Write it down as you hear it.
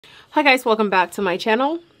Hi guys, welcome back to my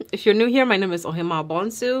channel. If you're new here, my name is Ohemaa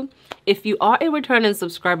Bonsu. If you are a returning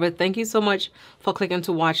subscriber, thank you so much for clicking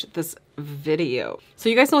to watch this video. So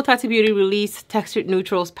you guys know Tati Beauty released Textured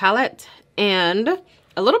Neutrals palette, and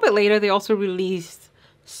a little bit later they also released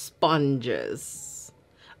sponges.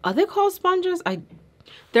 Are they called sponges?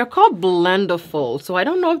 They're called BLENDIFUL, so I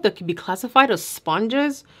don't know if they could be classified as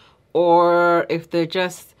sponges or if they're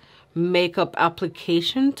just makeup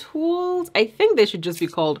application tools. I think they should just be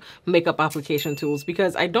called makeup application tools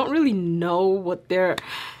because I don't really know what they're...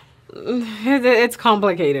 It's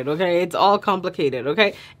complicated, okay? It's all complicated,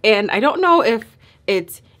 okay? And I don't know if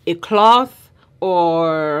it's a cloth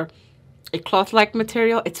or a cloth-like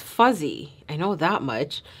material. It's fuzzy, I know that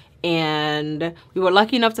much. And we were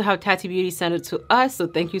lucky enough to have Tati Beauty send it to us, so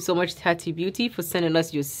thank you so much, Tati Beauty, for sending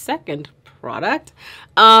us your second product.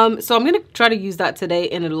 So I'm gonna try to use that today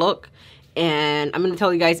in a look, and I'm gonna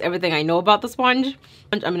tell you guys everything I know about the sponge.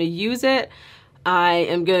 I'm gonna use it. I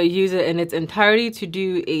am gonna use it in its entirety to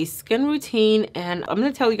do a skin routine, and I'm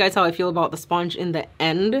gonna tell you guys how I feel about the sponge in the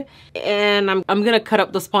end. And I'm gonna cut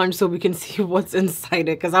up the sponge so we can see what's inside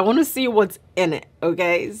it, because I want to see what's in it.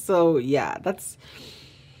 Okay, so yeah, that's...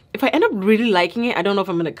 If I end up really liking it, I don't know if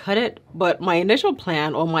I'm gonna cut it, but my initial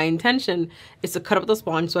plan or my intention is to cut up the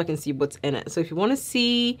sponge so I can see what's in it. So if you want to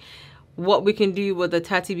see what we can do with the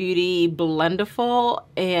Tati Beauty BLENDIFUL,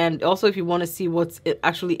 and also if you want to see what's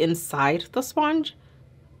actually inside the sponge,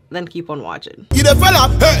 then keep on watching. As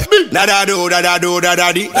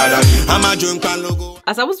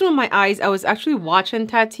I was doing my eyes, I was actually watching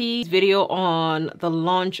Tati's video on the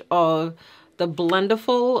launch of the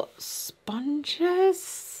BLENDIFUL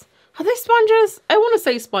sponges. Are they sponges? I want to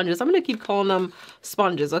say sponges. I'm going to keep calling them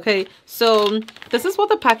sponges, okay? So this is what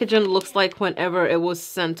the packaging looks like whenever it was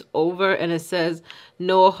sent over, and it says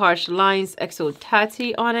no harsh lines, XO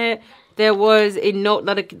Tati on it. There was a note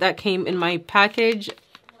that came in my package.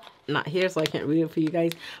 Not here, so I can't read it for you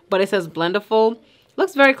guys. But it says BLENDIFUL.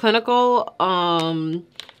 Looks very clinical,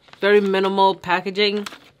 very minimal packaging.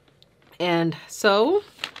 And so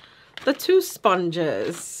the two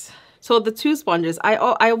sponges. So the two sponges,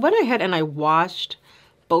 I went ahead and I washed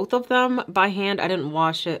both of them by hand. I didn't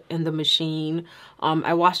wash it in the machine.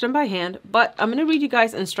 I washed them by hand, but I'm gonna read you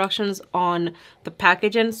guys instructions on the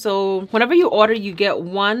packaging. So whenever you order, you get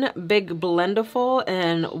one big BLENDIFUL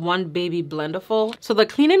and one baby BLENDIFUL. So the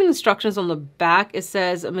cleaning instructions on the back, it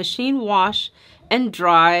says machine wash and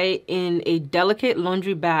dry in a delicate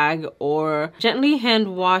laundry bag or gently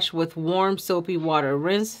hand wash with warm soapy water.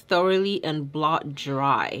 Rinse thoroughly and blot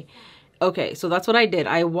dry. Okay, so that's what I did.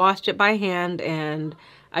 I washed it by hand and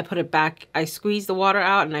I put it back. I squeezed the water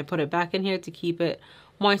out and I put it back in here to keep it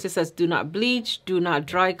moist. It says do not bleach, do not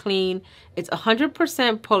dry clean. It's 100%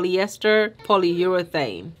 polyester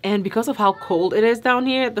polyurethane. And because of how cold it is down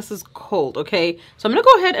here, this is cold, okay? So I'm gonna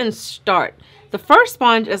go ahead and start. The first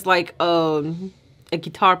sponge is like a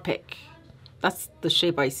guitar pick. That's the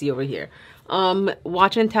shape I see over here.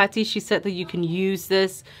 Watching Tati, she said that you can use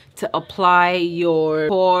this to apply your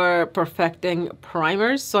pore perfecting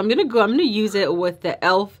primers. So I'm gonna use it with the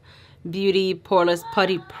e.l.f. Beauty Poreless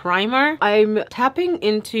Putty Primer. I'm tapping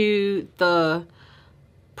into the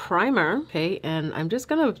primer, okay, and I'm just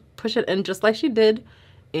gonna push it in just like she did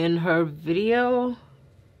in her video.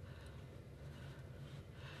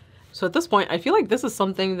 So at this point, I feel like this is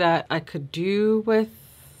something that I could do with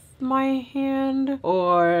my hand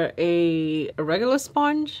or a regular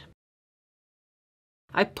sponge.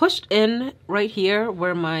 I pushed in right here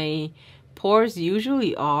where my pores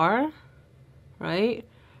usually are, right?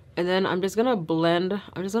 And then I'm just gonna blend.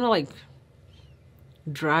 I'm just gonna like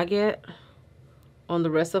drag it on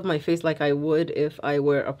the rest of my face like I would if I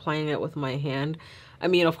were applying it with my hand. I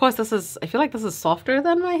mean, of course, I feel like this is softer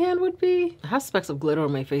than my hand would be. I have specks of glitter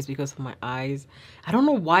on my face because of my eyes. I don't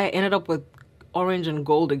know why I ended up with orange and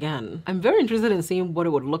gold again. I'm very interested in seeing what it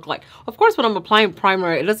would look like. Of course, when I'm applying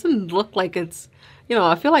primer, it doesn't look like it's, you know,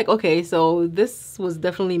 I feel like, okay, so this was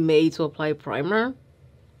definitely made to apply primer.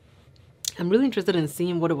 I'm really interested in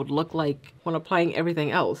seeing what it would look like when applying everything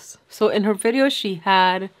else. So in her video, she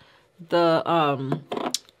had the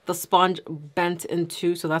sponge bent in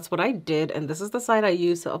two, so that's what I did, and this is the side I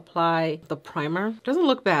used to apply the primer. Doesn't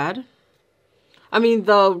look bad. I mean,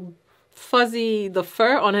 the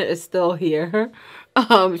fur on it is still here.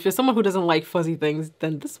 If you're someone who doesn't like fuzzy things,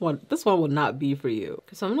 then this one will not be for you.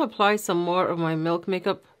 So I'm gonna apply some more of my Milk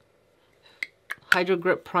Makeup Hydro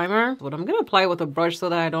Grip Primer, but I'm gonna apply it with a brush so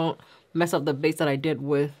that I don't mess up the base that I did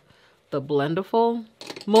with the BLENDIFUL.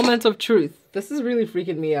 Moment of truth. This is really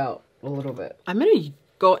freaking me out a little bit. I'm gonna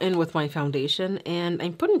go in with my foundation, and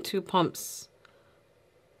I'm putting 2 pumps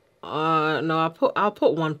No, I'll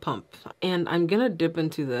put one pump. And I'm gonna dip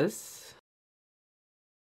into this.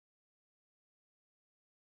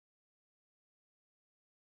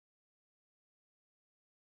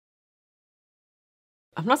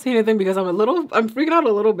 I'm not saying anything because I'm freaking out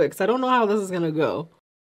a little bit because I don't know how this is gonna go.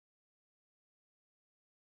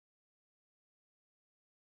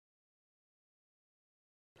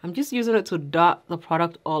 I'm just using it to dot the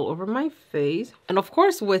product all over my face. And of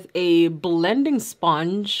course, with a blending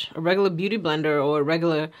sponge, a regular beauty blender or a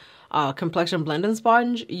regular complexion blending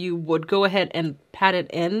sponge, you would go ahead and pat it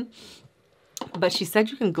in. But she said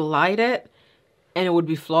you can glide it and it would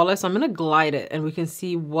be flawless. So I'm gonna glide it and we can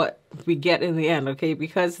see what we get in the end, okay?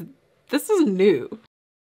 Because this is new.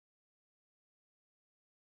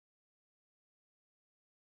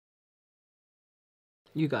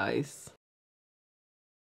 You guys.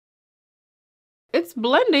 It's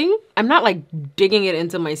blending. I'm not like digging it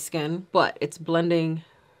into my skin, but it's blending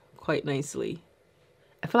quite nicely.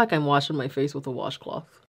 I feel like I'm washing my face with a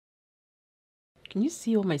washcloth. Can you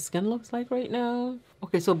see what my skin looks like right now?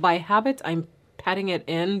 Okay, so by habit, I'm patting it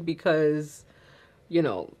in because, you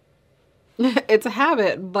know, it's a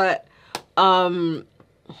habit, but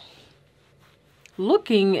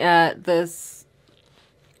looking at this,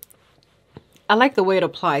 I like the way it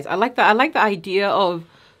applies. I like the idea of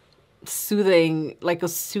soothing, like a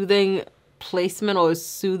soothing placement or a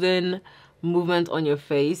soothing movement on your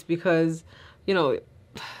face because, you know,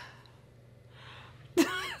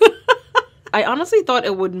 I honestly thought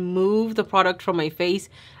it would move the product from my face.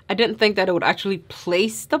 I didn't think that it would actually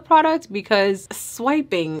place the product because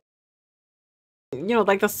swiping, you know,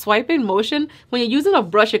 like the swiping motion, when you're using a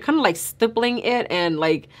brush, you're kind of like stippling it and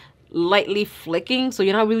like lightly flicking. So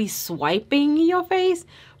you're not really swiping your face.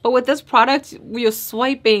 But with this product, you're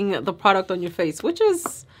swiping the product on your face, which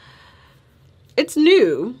is, it's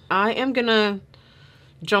new. I am gonna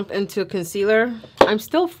jump into concealer. I'm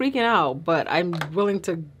still freaking out, but I'm willing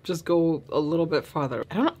to just go a little bit farther.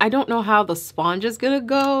 I don't know how the sponge is gonna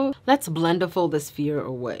go. Let's blendiful this fear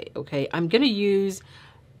away, okay? I'm gonna use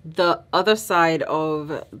the other side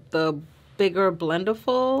of the bigger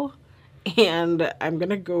blendiful and I'm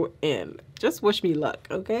gonna go in. Just wish me luck,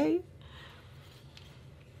 okay?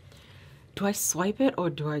 Do I swipe it or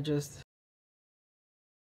do I just...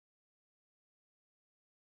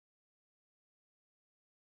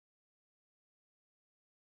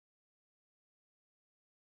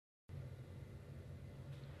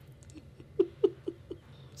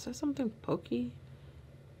 Is there something pokey?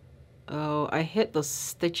 Oh, I hit the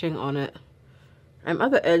stitching on it. I'm at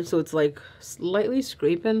the edge, so it's like slightly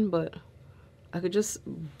scraping, but I could just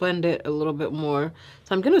blend it a little bit more.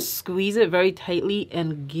 So I'm gonna squeeze it very tightly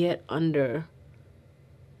and get under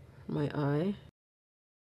my eye.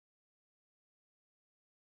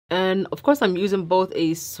 And of course, I'm using both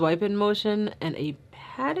a swiping motion and a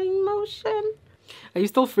patting motion. Are you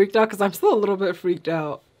still freaked out? Because I'm still a little bit freaked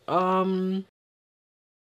out.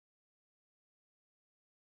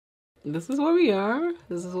 This is where we are.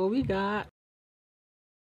 This is what we got.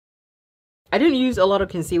 I didn't use a lot of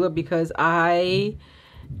concealer because I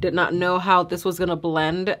did not know how this was gonna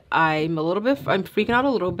blend. I'm freaking out a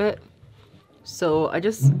little bit. So I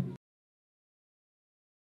just...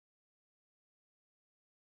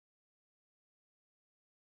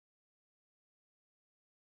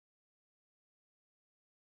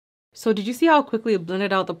 So did you see how quickly it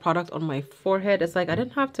blended out the product on my forehead? It's like I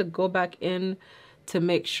didn't have to go back in to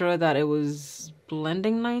make sure that it was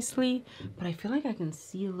blending nicely, but I feel like I can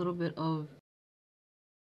see a little bit of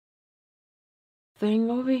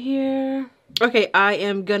thing over here. Okay, I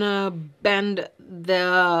am gonna bend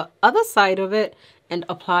the other side of it and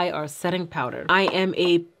apply our setting powder. I am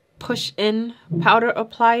a push-in powder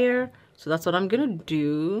applier, so that's what I'm gonna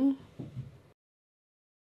do.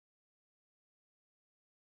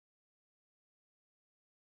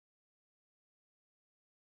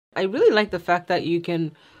 I really like the fact that you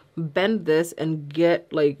can bend this and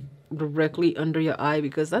get like directly under your eye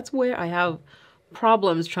because that's where I have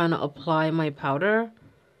problems trying to apply my powder.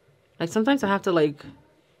 Like sometimes I have to like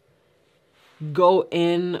go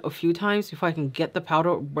in a few times before I can get the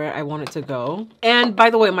powder where I want it to go. And by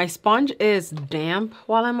the way, my sponge is damp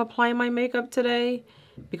while I'm applying my makeup today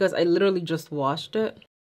because I literally just washed it.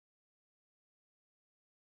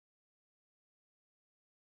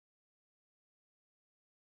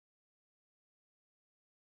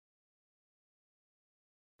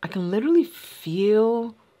 I can literally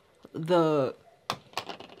feel the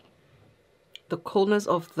coldness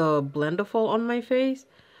of the blendiful on my face,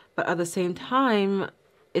 but at the same time,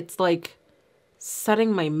 it's like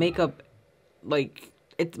setting my makeup like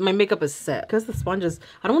my makeup is set. Because the sponge is,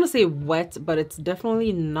 I don't want to say wet, but it's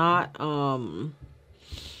definitely not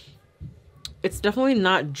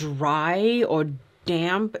dry or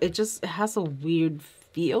damp. It just has a weird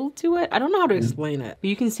feel to it. I don't know how to explain it. But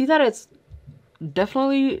you can see that it's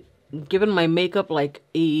definitely given my makeup like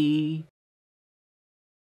I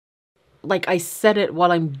set it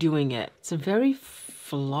while I'm doing it. It's very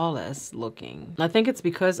flawless looking. I think it's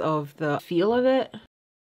because of the feel of it.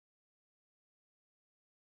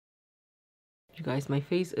 You guys, my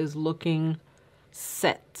face is looking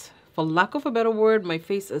set. For lack of a better word, my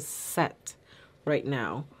face is set right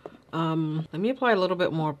now. Let me apply a little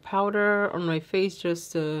bit more powder on my face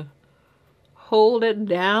just to hold it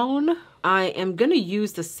down. I am gonna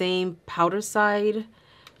use the same powder side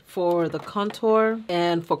for the contour.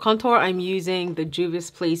 And for contour, I'm using the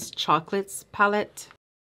Juvia's Place Chocolates palette.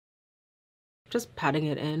 Just patting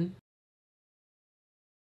it in.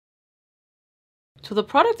 So the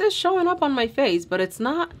product is showing up on my face, but it's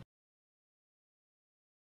not.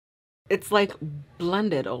 It's like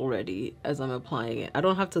blended already as I'm applying it. I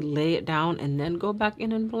don't have to lay it down and then go back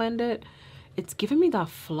in and blend it. It's giving me that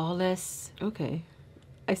flawless. Okay,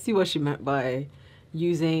 I see what she meant by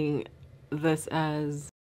using this as.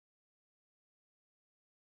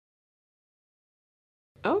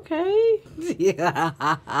 Okay. Yeah.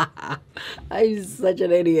 I'm such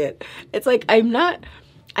an idiot. It's like I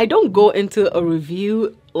don't go into a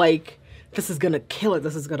review like this is gonna kill it,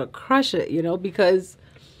 this is gonna crush it, you know, because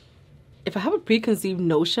if I have a preconceived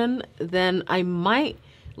notion, then I might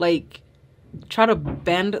like try to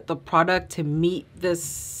bend the product to meet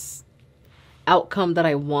this outcome that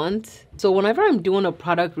I want. So whenever I'm doing a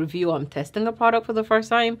product review, I'm testing a product for the first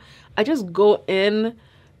time, I just go in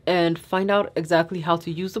and find out exactly how to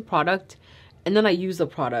use the product, and then I use the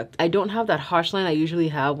product. I don't have that harsh line I usually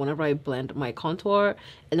have whenever I blend my contour,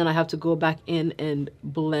 and then I have to go back in and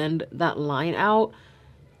blend that line out.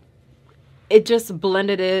 It just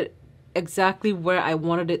blended it exactly where I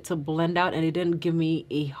wanted it to blend out, and it didn't give me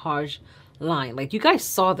a harsh line. Like, you guys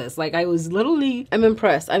saw this. Like, I was literally, I'm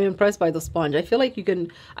impressed by the sponge. I feel like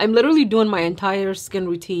I'm literally doing my entire skin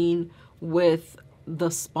routine with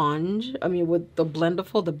the sponge. I mean, with the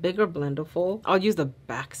Blendiful, the bigger Blendiful. I'll use the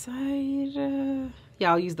backside.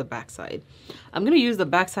 Yeah, I'll use the backside. I'm gonna use the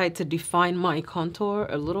backside to define my contour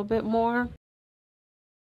a little bit more.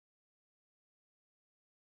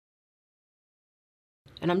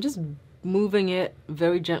 And I'm just moving it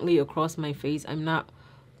very gently across my face. I'm not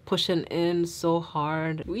pushing in so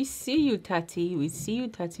hard. We see you, Tati. We see you,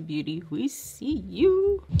 Tati Beauty. We see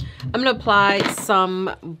you. I'm gonna apply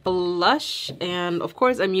some blush, and of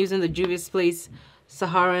course I'm using the Juvia's Place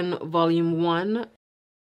Saharan Volume 1.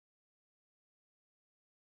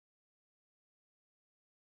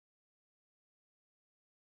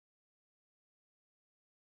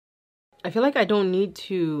 I feel like I don't need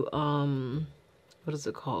to what is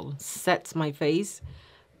it called, set my face,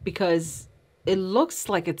 because it looks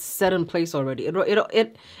like it's set in place already. It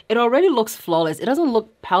already looks flawless. It doesn't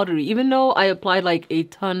look powdery. Even though I applied like a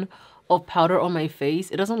ton of powder on my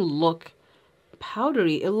face, it doesn't look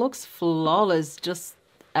powdery. It looks flawless just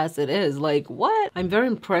as it is. Like, what? I'm very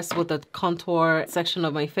impressed with the contour section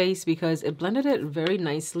of my face because it blended it very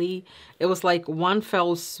nicely. It was like one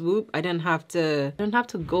fell swoop. I didn't have to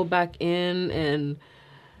go back in and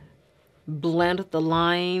blend the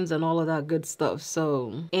lines and all of that good stuff.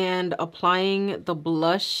 So, and applying the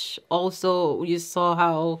blush also, you saw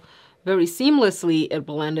how very seamlessly it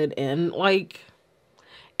blended in. Like,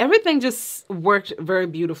 everything just worked very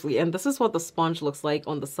beautifully. And this is what the sponge looks like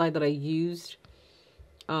on the side that I used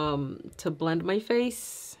to blend my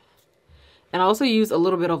face. And I also used a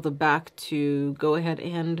little bit of the back to go ahead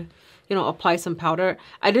and, you know, apply some powder.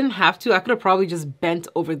 I didn't have to. I could have probably just bent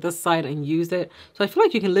over this side and used it. So I feel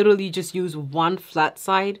like you can literally just use one flat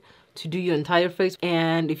side to do your entire face.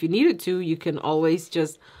 And if you needed to, you can always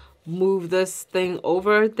just move this thing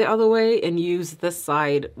over the other way and use this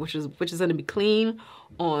side, which is going to be clean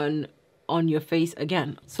on your face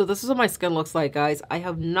again. So this is what my skin looks like, guys. I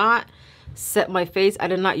have not set my face. I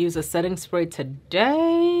did not use a setting spray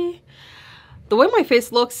today. The way my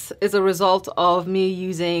face looks is a result of me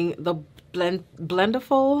using the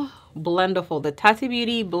Blendiful, the Tati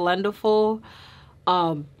Beauty Blendiful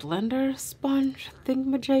blender sponge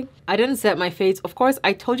thingamajig. I didn't set my face. Of course,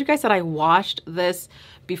 I told you guys that I washed this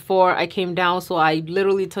before I came down, so I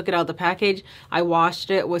literally took it out of the package. I washed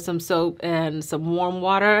it with some soap and some warm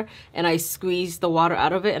water, and I squeezed the water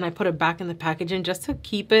out of it, and I put it back in the packaging just to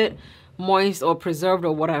keep it moist or preserved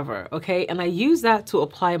or whatever, okay? And I use that to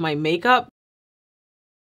apply my makeup.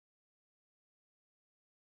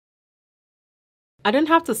 I didn't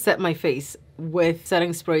have to set my face with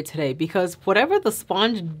setting spray today because whatever the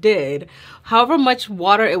sponge did, however much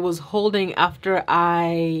water it was holding after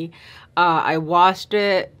I washed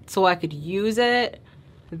it so I could use it,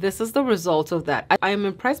 this is the result of that. I am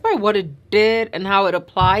impressed by what it did and how it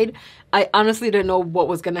applied. I honestly didn't know what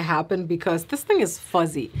was gonna happen because this thing is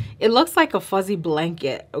fuzzy. It looks like a fuzzy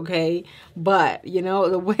blanket, okay? But, you know,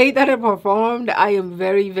 the way that it performed, I am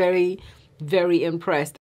very, very, very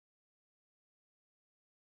impressed.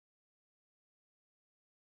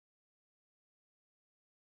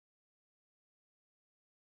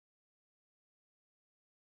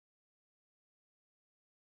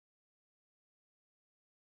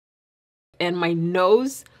 And my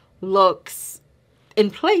nose looks in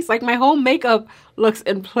place. Like my whole makeup looks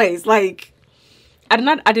in place. Like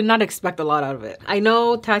I did not expect a lot out of it. I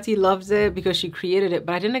know Tati loves it because she created it,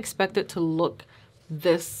 but I didn't expect it to look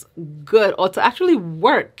this good or to actually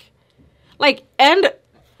work. Like, and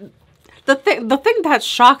the thing that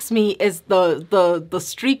shocks me is the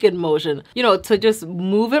streak in motion. You know, to just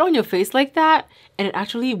move it on your face like that and it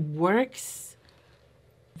actually works.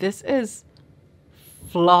 This is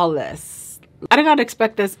flawless. I did not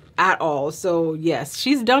expect this at all. So yes,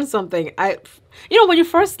 she's done something. You know, when you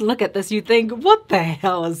first look at this, you think, what the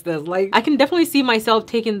hell is this? Like, I can definitely see myself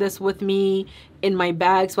taking this with me in my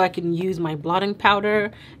bag so I can use my blotting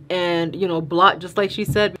powder and, you know, blot just like she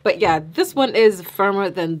said. But yeah, this one is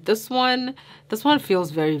firmer than this one. This one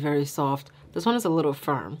feels very, very soft. This one is a little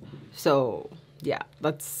firm. So yeah,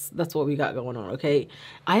 that's what we got going on, okay?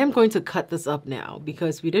 I am going to cut this up now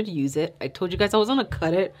because we did use it. I told you guys I was gonna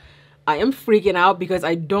cut it. I am freaking out because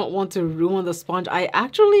I don't want to ruin the sponge. I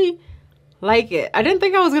actually like it. I didn't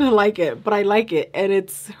think I was gonna like it, but I like it. And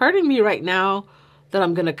it's hurting me right now that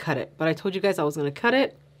I'm gonna cut it. But I told you guys I was gonna cut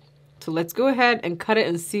it. So let's go ahead and cut it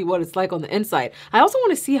and see what it's like on the inside. I also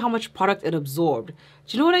want to see how much product it absorbed.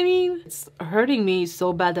 Do you know what I mean? It's hurting me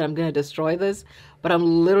so bad that I'm gonna destroy this, but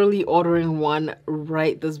I'm literally ordering one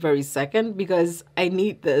right this very second because I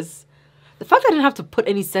need this. The fact that I didn't have to put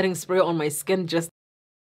any setting spray on my skin just...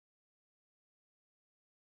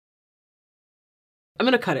 I'm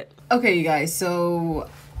gonna cut it. Okay, you guys, so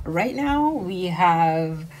right now we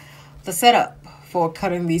have the setup for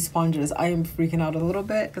cutting these sponges. I am freaking out a little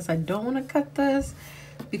bit because I don't want to cut this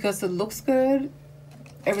because it looks good.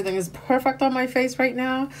 Everything is perfect on my face right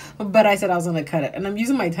now, but I said I was gonna cut it. And I'm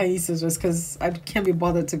using my tiny scissors because I can't be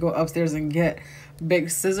bothered to go upstairs and get big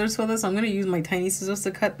scissors for this. So I'm gonna use my tiny scissors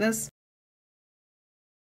to cut this.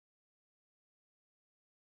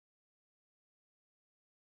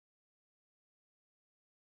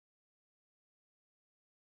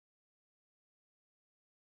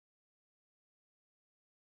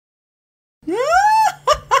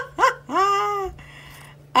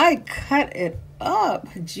 I cut it up.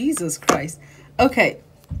 Jesus Christ. Okay,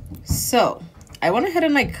 so I went ahead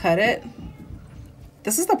and I cut it.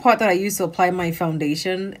 This is the part that I use to apply my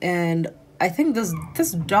foundation, and I think this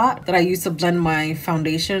dot that I use to blend my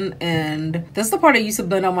foundation, and this is the part I use to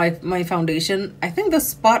blend out my foundation. I think this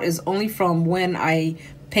spot is only from when I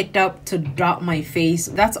picked up to dot my face.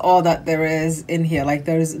 That's all that there is in here. Like,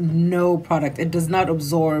 there's no product. It does not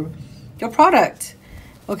absorb your product.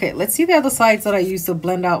 Okay, let's see the other sides that I use to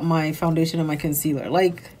blend out my foundation and my concealer.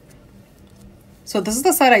 Like, so this is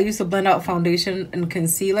the side I use to blend out foundation and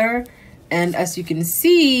concealer. And as you can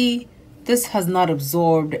see, this has not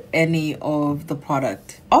absorbed any of the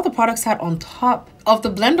product. All the product sat on top of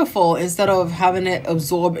the BLENDIFUL instead of having it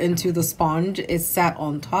absorb into the sponge. It sat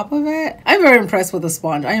on top of it. I'm very impressed with the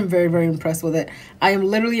sponge. I am very, very impressed with it. I am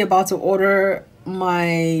literally about to order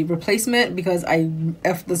my replacement because I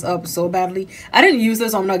effed this up so badly. I didn't use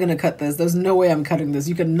this, so I'm not gonna cut this. There's no way I'm cutting this.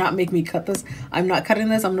 You cannot make me cut this. I'm not cutting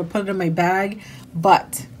this. I'm gonna put it in my bag.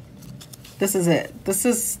 But this is it. This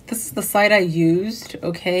is the side I used,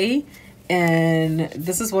 okay? And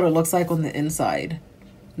this is what it looks like on the inside.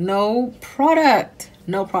 No product.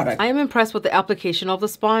 No product. I am impressed with the application of the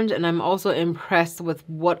sponge, and I'm also impressed with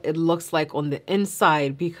what it looks like on the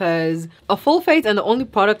inside, because a full face and the only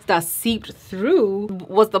product that seeped through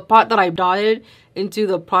was the part that I dotted into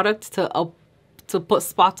the product to put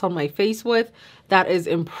spots on my face with. That is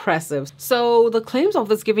impressive. So the claims of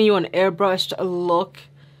this giving you an airbrushed look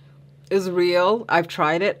is real. I've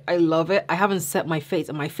tried it. I love it. I haven't set my face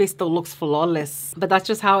and my face still looks flawless. But that's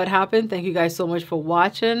just how it happened. Thank you guys so much for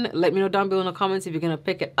watching. Let me know down below in the comments if you're gonna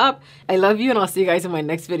pick it up. I love you, and I'll see you guys in my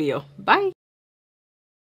next video. Bye.